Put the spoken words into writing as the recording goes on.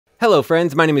Hello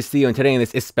friends, my name is Theo, and today in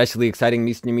this especially exciting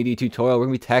Mr. Media tutorial, we're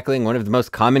going to be tackling one of the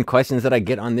most common questions that I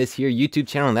get on this here YouTube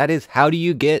channel, and that is, how do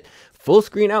you get full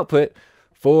screen output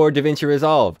for Davinci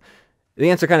Resolve?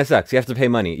 The answer kind of sucks. You have to pay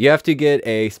money. You have to get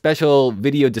a special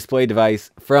video display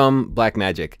device from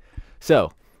Blackmagic.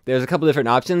 So, there's a couple different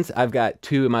options. I've got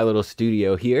two in my little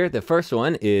studio here. The first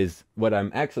one is what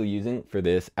I'm actually using for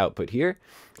this output here,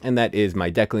 and that is my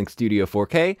Decklink Studio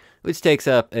 4K, which takes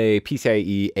up a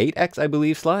PCIe 8X, I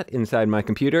believe, slot inside my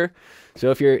computer. So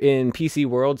if you're in PC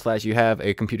world / you have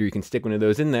a computer you can stick one of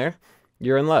those in there,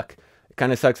 you're in luck. It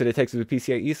kind of sucks that it takes up a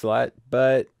PCIe slot,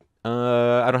 but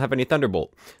I don't have any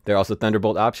Thunderbolt. There are also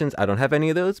Thunderbolt options. I don't have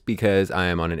any of those because I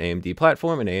am on an AMD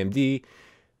platform, and AMD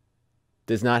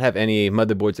does not have any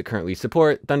motherboards that currently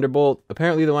support Thunderbolt.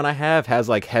 Apparently the one I have has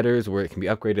like headers where it can be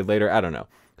upgraded later. I don't know.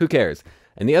 Who cares?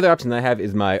 And the other option I have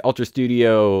is my Ultra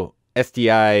Studio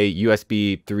SDI,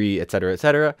 USB 3, etc.,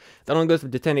 etc. That only goes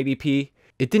up to 1080p.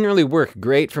 It didn't really work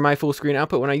great for my full screen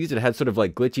output. When I used it, it had sort of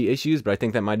like glitchy issues, but I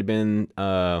think that might have been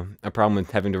a problem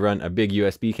with having to run a big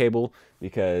USB cable,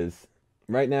 because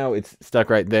right now it's stuck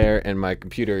right there and my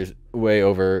computer is way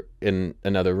over in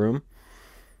another room.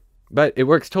 But it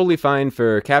works totally fine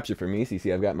for capture for me. So you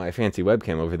see I've got my fancy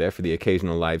webcam over there for the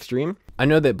occasional live stream. I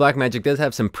know that Blackmagic does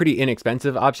have some pretty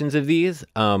inexpensive options of these.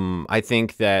 I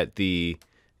think that the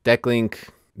Decklink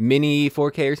Mini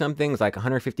 4K or something is like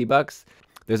 150 bucks.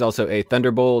 There's also a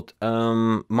Thunderbolt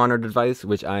monitor device,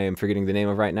 which I am forgetting the name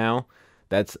of right now.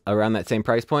 That's around that same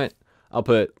price point. I'll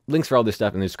put links for all this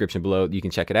stuff in the description below. You can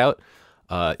check it out.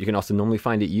 You can also normally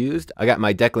find it used. I got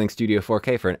my Decklink Studio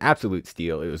 4K for an absolute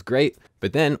steal. It was great.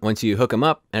 But then once you hook them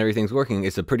up and everything's working,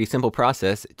 it's a pretty simple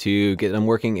process to get them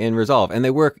working in Resolve. And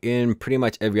they work in pretty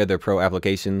much every other pro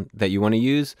application that you want to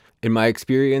use. In my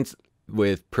experience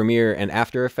with Premiere and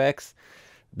After Effects,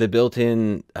 the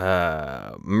built-in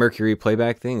Mercury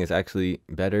playback thing is actually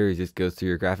better. It just goes through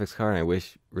your graphics card, and I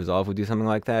wish Resolve would do something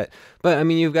like that. But I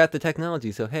mean, you've got the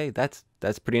technology, so hey, that's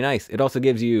pretty nice. It also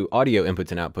gives you audio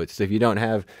inputs and outputs. So if you don't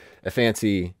have a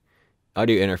fancy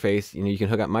audio interface, you can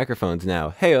hook up microphones now.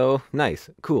 Hey-oh, nice,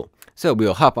 cool. So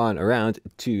we'll hop on around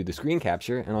to the screen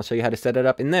capture, and I'll show you how to set it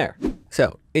up in there.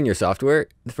 So in your software,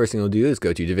 the first thing you'll do is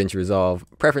go to Davinci Resolve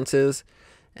Preferences,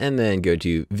 and then go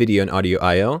to Video and Audio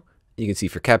I/O. You can see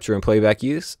for capture and playback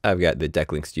use, I've got the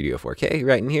Decklink Studio 4K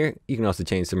right in here. You can also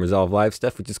change some Resolve Live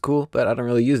stuff, which is cool, but I don't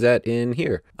really use that in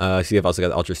here. See, I've also got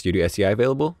the Ultra Studio SDI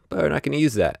available, but we're not going to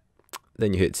use that.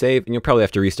 Then you hit save, and you'll probably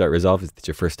have to restart Resolve if it's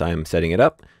your first time setting it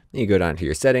up. Then you go down to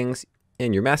your settings.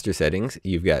 In your master settings,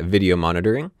 you've got video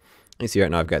monitoring. You see right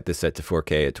now I've got this set to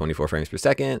 4K at 24 frames per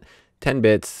second, 10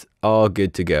 bits, all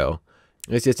good to go.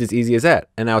 It's just as easy as that.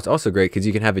 And now it's also great because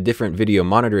you can have a different video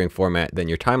monitoring format than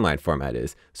your timeline format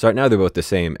is. So right now they're both the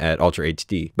same at Ultra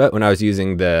HD. But when I was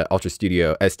using the Ultra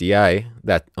Studio SDI,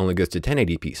 that only goes to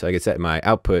 1080p. So I could set my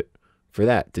output for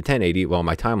that to 1080 while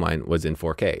my timeline was in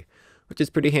 4K, which is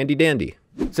pretty handy dandy.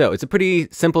 So it's a pretty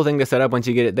simple thing to set up once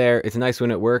you get it there. It's nice when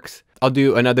it works. I'll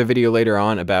do another video later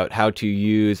on about how to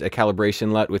use a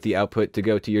calibration LUT with the output to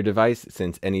go to your device,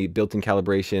 since any built-in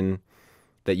calibration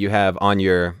that you have on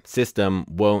your system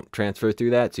won't transfer through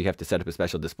that, so you have to set up a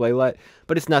special display LUT,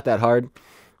 but it's not that hard.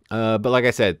 But like I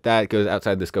said, that goes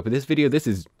outside the scope of this video. This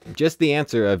is just the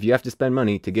answer of you have to spend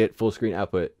money to get full screen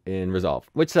output in Resolve,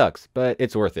 which sucks, but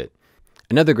it's worth it.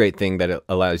 Another great thing that it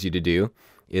allows you to do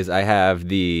is I have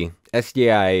the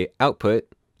SDI output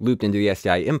looped into the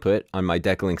SDI input on my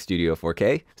Decklink Studio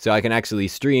 4K, so I can actually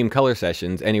stream color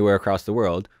sessions anywhere across the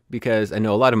world, because I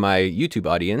know a lot of my YouTube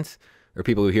audience, or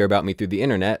people who hear about me through the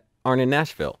internet, aren't in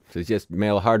Nashville. So it's just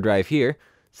mail a hard drive here,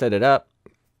 set it up,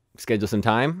 schedule some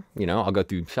time, I'll go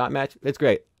through Shot Match. It's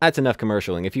great. That's enough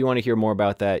commercialing. If you want to hear more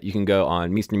about that, you can go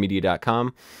on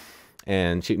MrMedia.com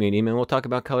and shoot me an email. We'll talk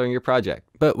about coloring your project.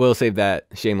 But we'll save that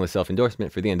shameless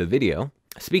self-endorsement for the end of the video.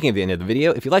 Speaking of the end of the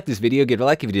video, if you liked this video, give it a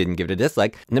like. If you didn't, give it a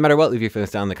dislike. No matter what, leave your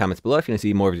feelings down in the comments below. If you want to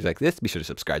see more videos like this, be sure to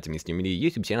subscribe to Mr. Media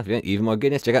YouTube channel. If you want even more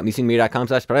goodness, check out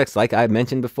MrMedia.com/products, like I've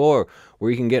mentioned before,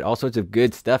 where you can get all sorts of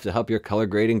good stuff to help your color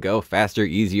grading go faster,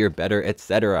 easier, better,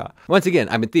 etc. Once again,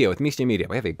 I've been Theo with Mr. Media.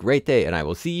 Have a great day, and I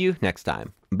will see you next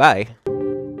time. Bye.